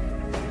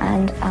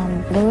and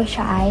bluish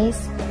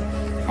eyes,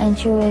 and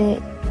she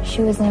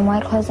was in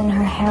white clothes, and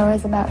her hair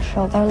was about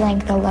shoulder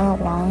length, a little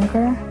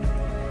longer.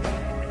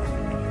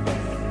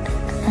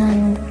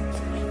 And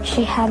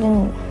she had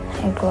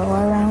a glow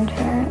around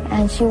her,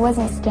 and she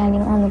wasn't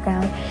standing on the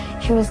ground.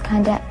 She was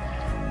kind of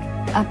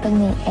up in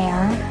the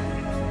air.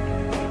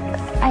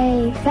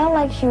 I felt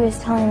like she was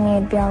telling me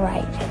I'd be all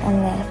right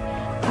and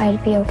that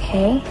I'd be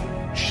okay.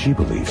 She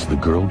believes the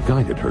girl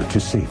guided her to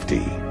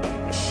safety.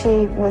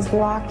 She was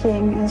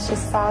walking and she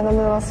saw the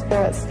little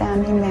spirit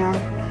standing there,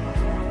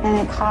 and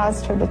it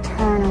caused her to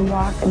turn and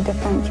walk a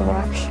different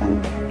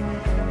direction.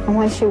 And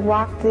when she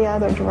walked the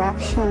other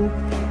direction,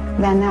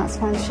 then that's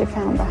when she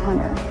found the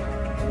hunter.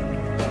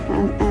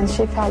 And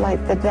she felt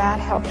like that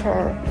helped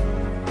her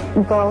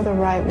go the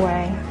right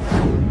way.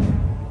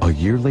 A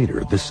year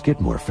later, the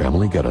Skidmore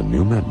family got a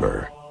new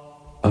member,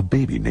 a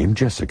baby named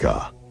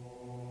Jessica.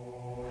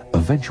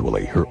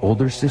 Eventually, her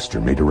older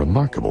sister made a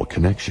remarkable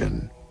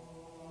connection.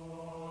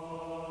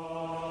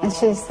 And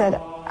she said,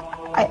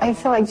 I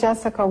feel like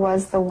Jessica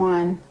was the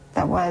one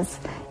that was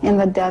in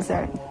the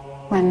desert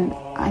when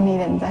I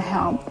needed the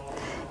help.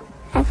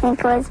 I think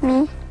it was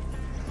me.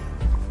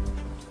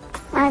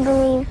 I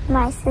believe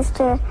my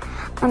sister,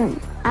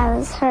 I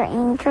was her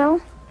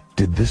angel.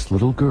 Did this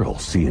little girl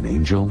see an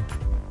angel?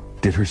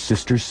 Did her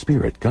sister's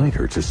spirit guide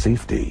her to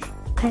safety?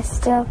 I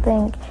still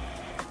think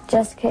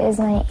Jessica is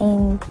my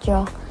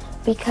angel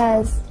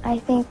because I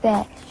think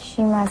that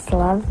she must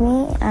love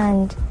me,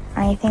 and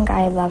I think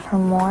I love her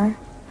more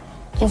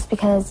just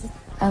because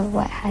of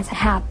what has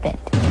happened.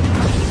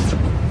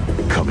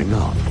 Coming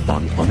up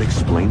on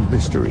Unexplained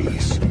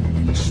Mysteries,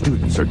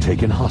 students are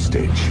taken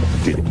hostage.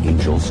 Did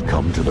angels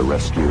come to the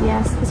rescue?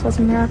 Yes, this was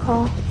a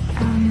miracle.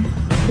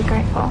 Be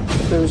grateful.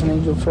 There was an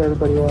angel for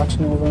everybody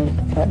watching over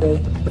that day.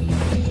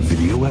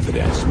 Video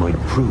evidence might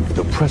prove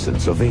the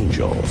presence of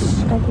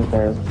angels. I think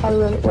there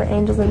probably were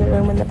angels in the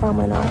room when the bomb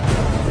went off.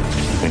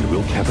 And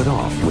we'll cap it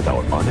off with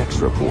our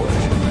UNX report,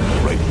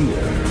 right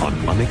here on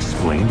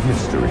Unexplained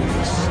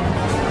Mysteries.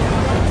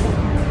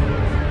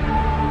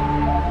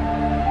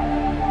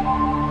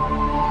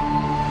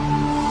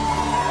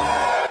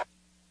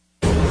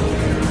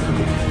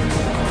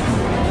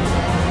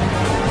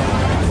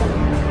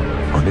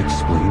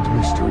 Unexplained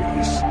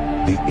Mysteries,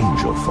 The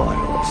Angel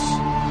Files.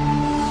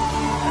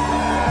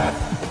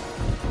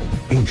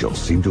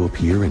 Angels seem to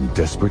appear in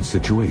desperate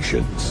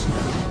situations.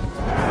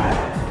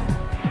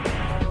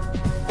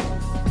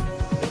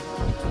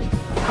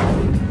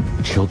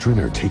 Children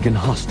are taken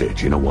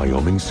hostage in a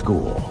Wyoming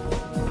school.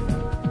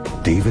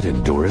 David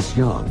and Doris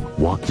Young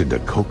walked into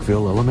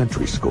Cokeville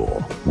Elementary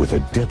School with a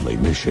deadly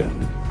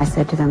mission. I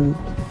said to them,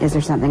 "Is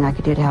there something I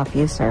could do to help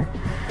you, sir?"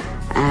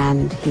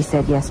 And he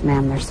said, "Yes,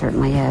 ma'am, there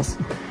certainly is.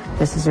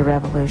 This is a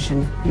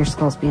revolution. Your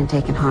school's being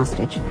taken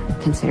hostage.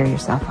 Consider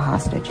yourself a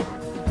hostage."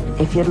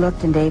 If you'd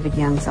looked in David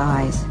Young's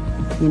eyes,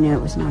 you knew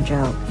it was no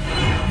joke.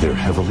 They're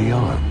heavily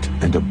armed,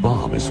 and a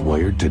bomb is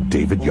wired to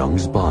David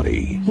Young's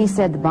body. He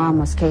said the bomb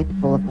was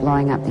capable of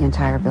blowing up the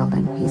entire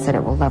building. He said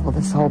it will level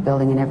this whole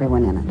building and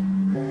everyone in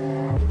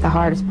it. The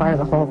hardest part of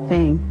the whole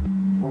thing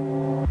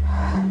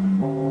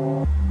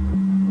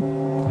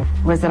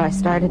was that I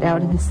started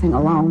out in this thing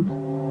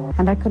alone,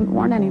 and I couldn't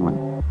warn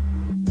anyone.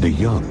 The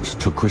Youngs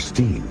took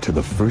Christine to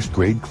the first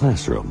grade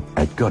classroom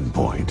at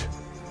gunpoint.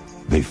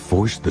 They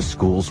forced the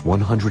school's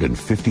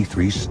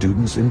 153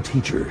 students and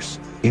teachers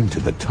into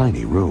the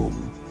tiny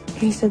room.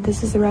 He said,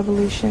 "This is a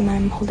revolution.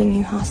 I'm holding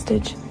you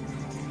hostage."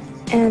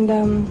 And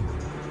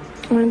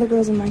one of the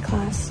girls in my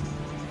class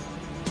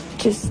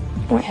just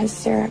went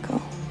hysterical.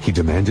 He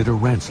demanded a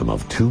ransom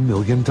of $2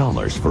 million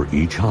for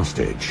each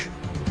hostage.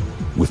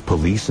 With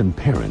police and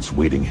parents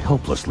waiting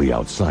helplessly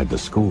outside the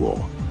school,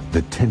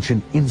 the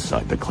tension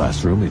inside the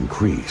classroom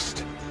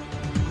increased.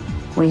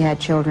 We had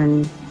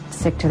children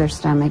sick to their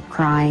stomach,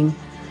 crying,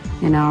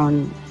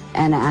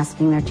 and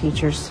asking their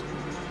teachers,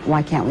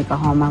 "Why can't we go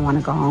home? I want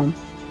to go home."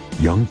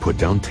 Young put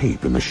down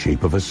tape in the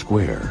shape of a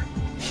square.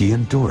 He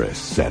and Doris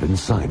sat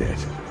inside it.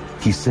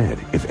 He said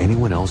if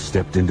anyone else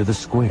stepped into the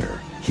square,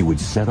 he would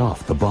set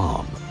off the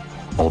bomb.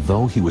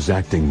 Although he was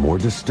acting more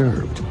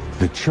disturbed,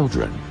 the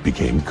children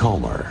became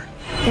calmer.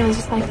 It was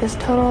just like this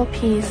total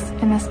peace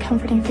and this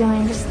comforting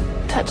feeling just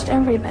touched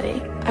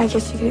everybody. I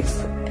guess you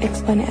could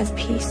explain it as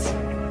peace.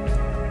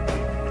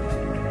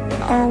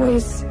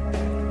 Always,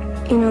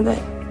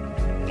 that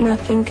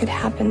nothing could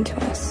happen to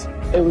us.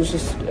 It was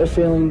just a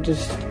feeling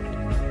just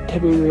to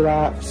be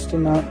relaxed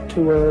and not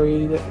to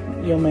worry that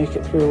you'll make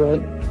it through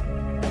it.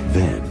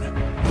 Then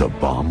the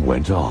bomb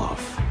went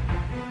off.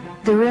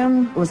 The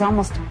room was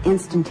almost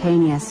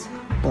instantaneous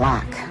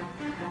black,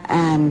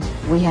 and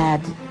we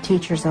had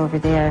teachers over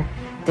there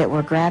that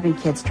were grabbing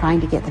kids, trying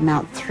to get them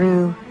out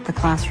through the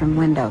classroom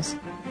windows.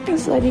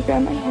 This lady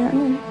grabbed my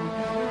hand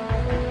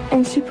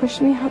and she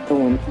pushed me out the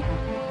window.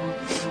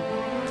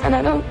 And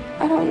I don't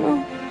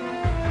know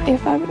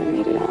if I would have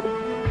made it out,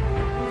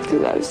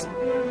 because I was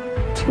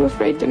too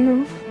afraid to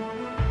move.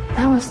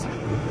 That was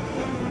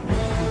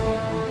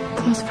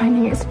the most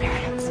frightening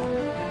experience.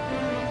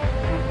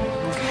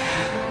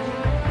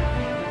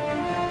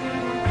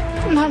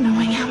 Not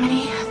knowing how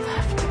many had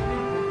left,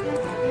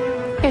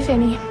 if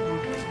any,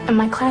 of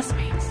my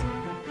classmates.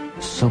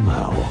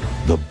 Somehow,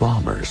 the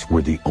bombers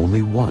were the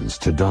only ones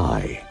to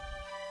die.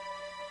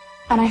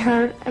 And I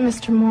heard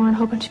Mr. Moore and a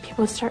whole bunch of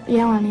people start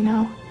yelling, you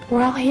know,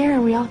 we're all here,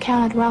 we all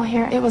counted, we're all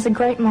here. It was a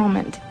great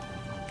moment.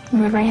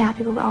 We were very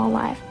happy we were all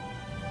alive.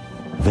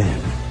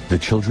 Then, the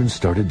children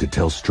started to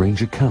tell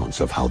strange accounts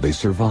of how they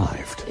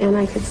survived. And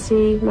I could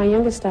see my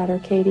youngest daughter,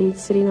 Katie,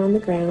 sitting on the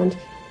ground,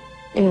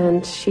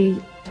 and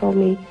she told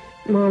me,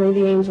 Mommy,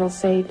 the angel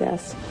saved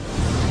us.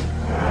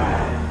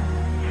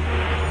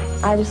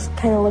 I just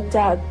kind of looked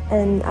out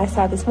and I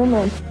saw this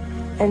woman,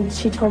 and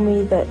she told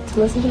me that to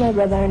listen to my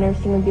brother and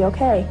everything would be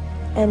okay.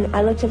 And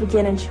I looked up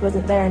again and she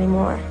wasn't there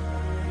anymore.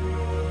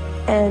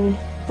 And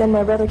then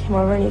my brother came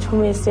over and he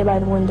told me to stay by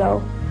the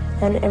window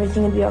and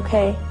everything would be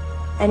okay.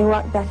 And he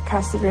walked back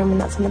across the room, and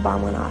that's when the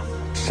bomb went off.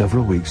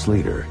 Several weeks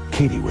later,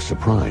 Katie was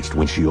surprised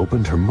when she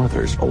opened her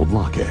mother's old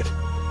locket.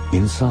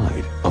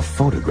 Inside, a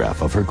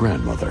photograph of her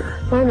grandmother.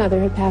 My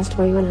mother had passed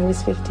away when I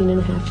was 15 and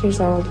a half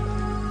years old.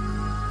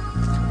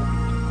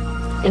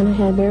 And I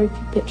had very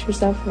few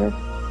pictures of her.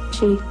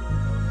 She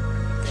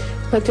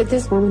looked at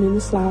this woman in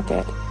this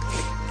locket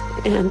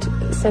and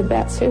said,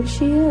 that's who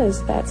she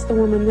is. That's the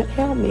woman that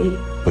helped me.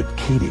 But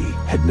Katie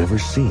had never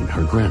seen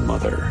her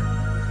grandmother.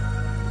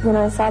 When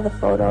I saw the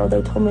photo,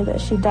 they told me that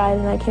she died,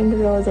 and I came to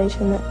the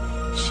realization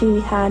that she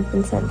had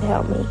been sent to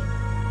help me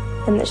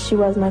and that she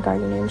was my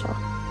guardian angel.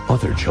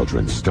 Other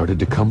children started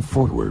to come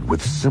forward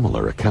with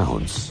similar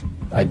accounts.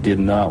 I did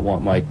not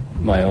want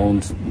my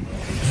own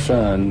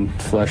son,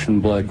 flesh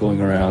and blood, going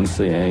around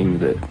saying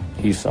that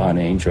he saw an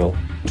angel.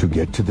 To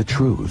get to the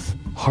truth,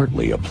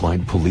 Hartley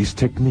applied police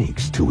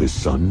techniques to his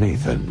son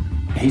Nathan.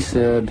 He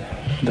said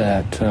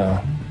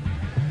that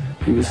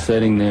he was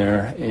sitting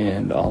there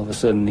and all of a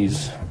sudden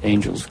these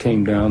angels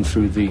came down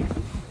through the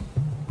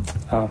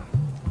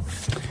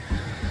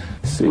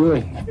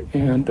ceiling,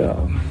 and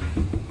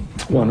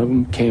one of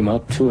them came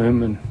up to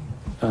him and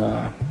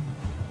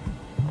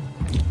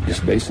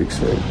just basically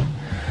said,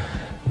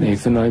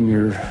 Nathan, I'm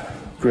your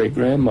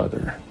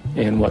great-grandmother,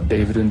 and what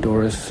David and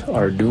Doris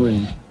are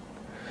doing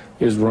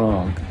is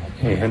wrong.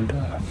 And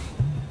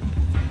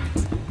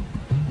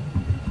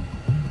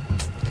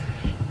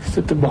he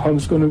said the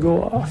bomb's going to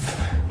go off.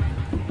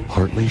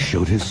 Hartley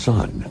showed his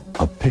son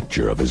a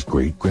picture of his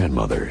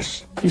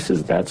great-grandmother's. He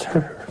says, that's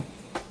her.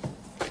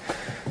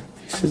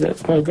 He says,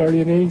 that's my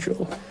guardian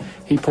angel.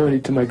 He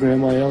pointed to my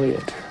Grandma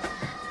Elliot.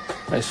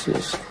 I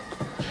says,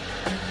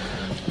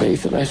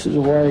 Nathan, I says,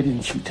 why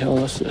didn't you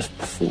tell us this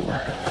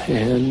before?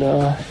 And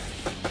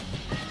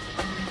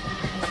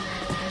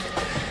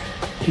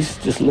he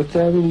just looked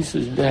at me and he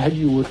says, Dad,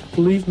 you wouldn't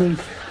believe me.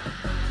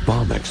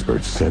 Bomb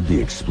experts said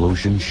the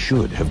explosion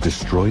should have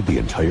destroyed the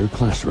entire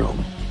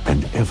classroom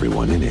and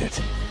everyone in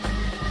it.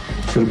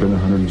 Should have been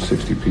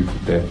 160 people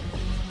dead.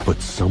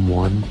 But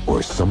someone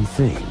or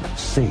something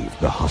saved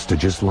the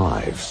hostages'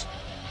 lives.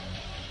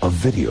 A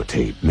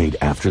videotape made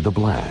after the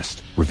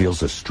blast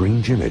reveals a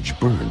strange image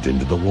burned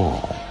into the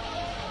wall.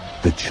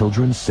 The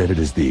children said it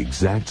is the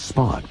exact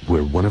spot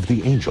where one of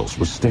the angels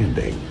was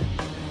standing.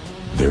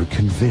 They're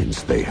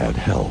convinced they had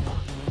help.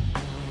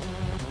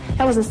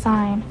 That was a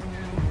sign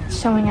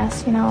showing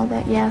us, you know,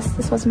 that yes,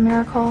 this was a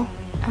miracle.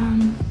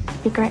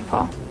 Be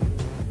grateful.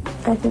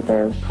 I think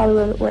there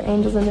probably were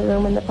angels in the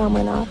room when the bomb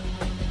went off.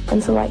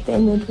 And so, like, the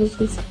image was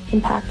just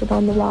impacted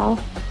on the wall.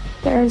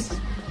 There's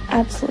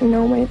absolutely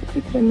no way that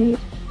we could have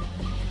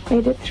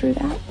made it through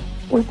that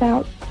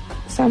without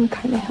some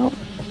kind of help.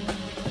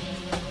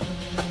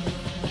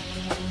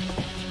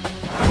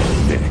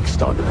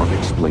 Next on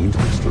Unexplained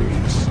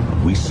Mysteries,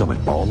 we sum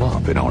it all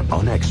up in our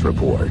UnX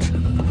report.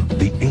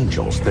 The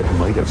angels that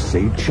might have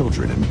saved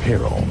children in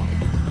peril.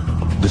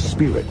 The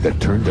spirit that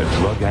turned a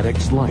drug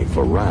addict's life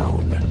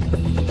around.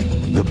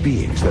 The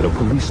beings that a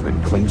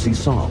policeman claims he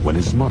saw when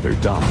his mother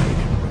died.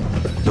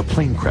 The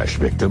plane crash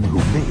victim who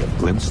may have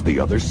glimpsed the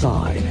other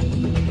side.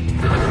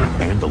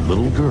 And a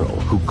little girl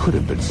who could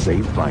have been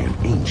saved by an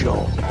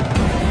angel.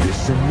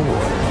 This and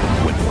more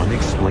when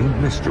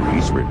Unexplained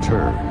Mysteries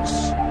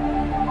returns.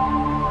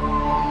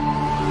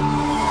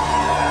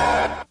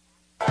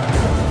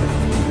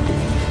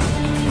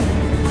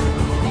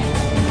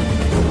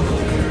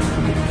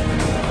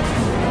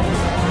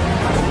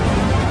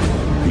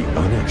 The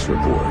UnX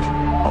report.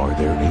 Are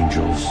there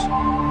angels?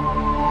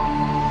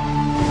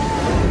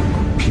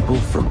 People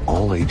from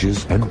all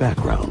ages and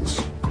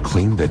backgrounds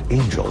claim that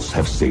angels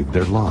have saved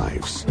their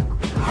lives.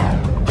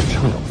 A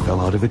child fell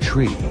out of a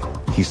tree.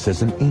 He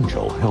says an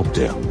angel helped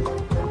him.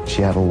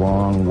 She had a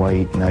long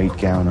white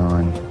nightgown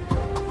on,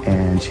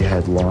 and she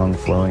had long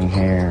flowing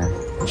hair.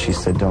 She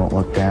said, don't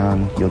look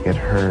down, you'll get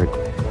hurt.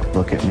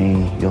 Look at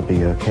me, you'll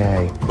be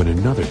okay. When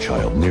another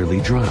child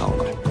nearly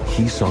drowned,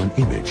 he saw an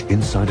image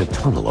inside a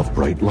tunnel of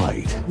bright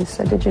light. He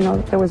said, did you know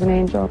that there was an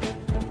angel?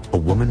 A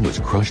woman was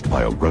crushed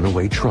by a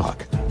runaway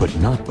truck but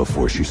not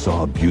before she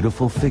saw a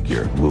beautiful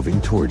figure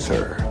moving towards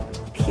her.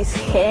 His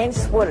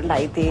hands were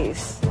like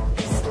this,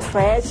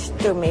 stretched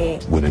to me.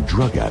 When a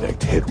drug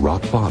addict hit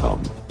rock bottom,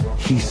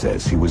 he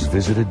says he was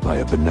visited by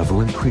a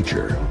benevolent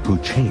creature who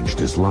changed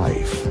his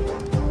life.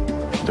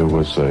 There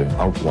was an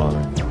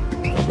outline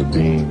of a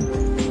being.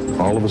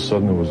 All of a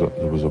sudden,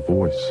 there was a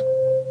voice,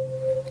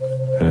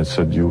 and it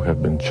said, "You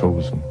have been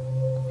chosen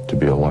to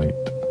be a light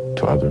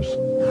to others."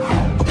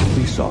 A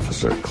police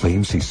officer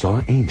claims he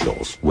saw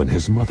angels when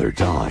his mother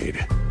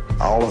died.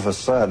 All of a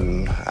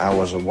sudden, I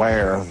was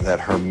aware that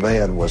her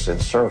bed was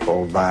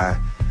encircled by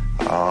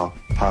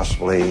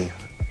possibly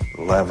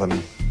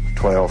 11,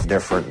 12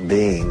 different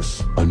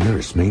beings. A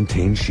nurse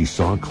maintains she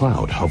saw a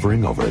cloud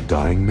hovering over a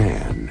dying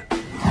man.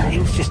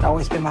 It's just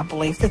always been my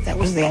belief that that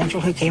was the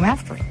angel who came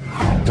after him.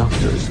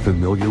 Doctors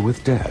familiar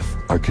with death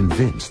are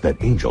convinced that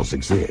angels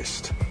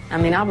exist. I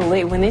mean, I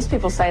believe when these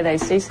people say they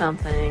see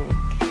something,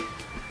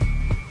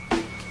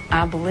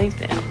 I believe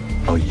them.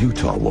 A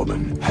Utah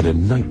woman had a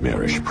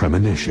nightmarish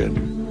premonition.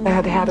 I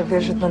had had a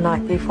vision the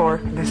night before,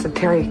 and I said,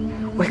 "Terry,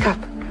 wake up.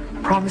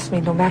 Promise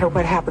me no matter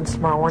what happens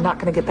tomorrow, we're not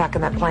going to get back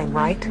in that plane,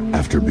 right?"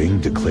 After being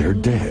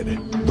declared dead,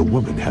 the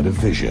woman had a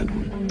vision.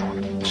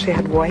 She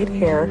had white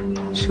hair.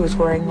 She was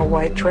wearing a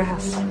white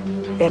dress.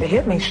 It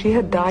hit me. She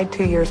had died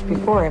 2 years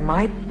before. Am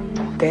I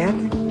dead?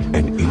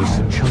 An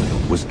innocent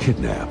child was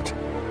kidnapped.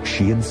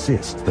 She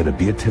insists that a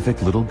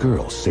beatific little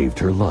girl saved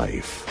her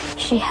life.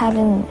 She had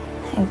a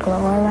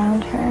glow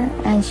around her,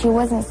 and she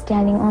wasn't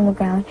standing on the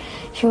ground.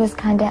 She was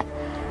kind of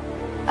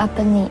up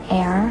in the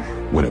air.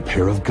 When a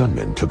pair of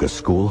gunmen took a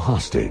school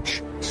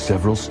hostage,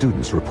 several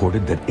students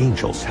reported that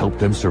angels helped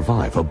them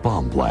survive a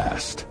bomb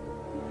blast.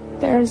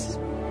 There's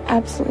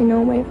absolutely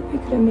no way that we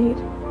could have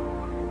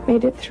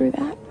made it through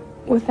that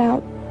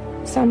without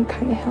some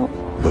kind of help.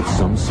 But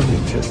some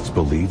scientists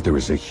believe there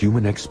is a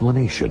human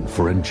explanation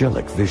for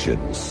angelic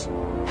visions.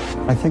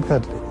 I think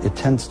that it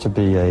tends to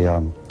be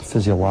a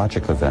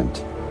physiologic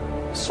event,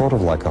 sort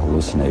of like a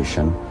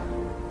hallucination,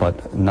 but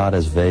not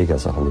as vague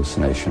as a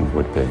hallucination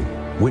would be.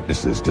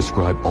 Witnesses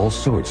describe all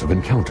sorts of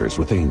encounters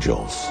with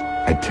angels,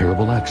 at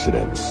terrible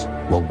accidents,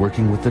 while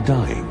working with the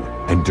dying,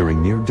 and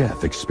during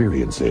near-death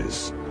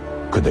experiences.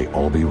 Could they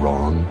all be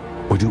wrong?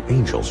 Or do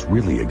angels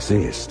really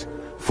exist?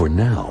 For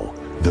now,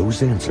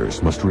 those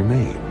answers must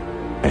remain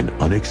an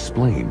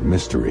unexplained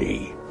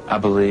mystery. I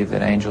believe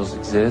that angels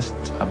exist.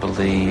 I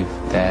believe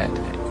that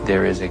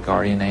there is a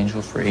guardian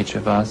angel for each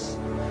of us,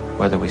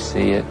 whether we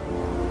see it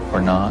or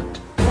not.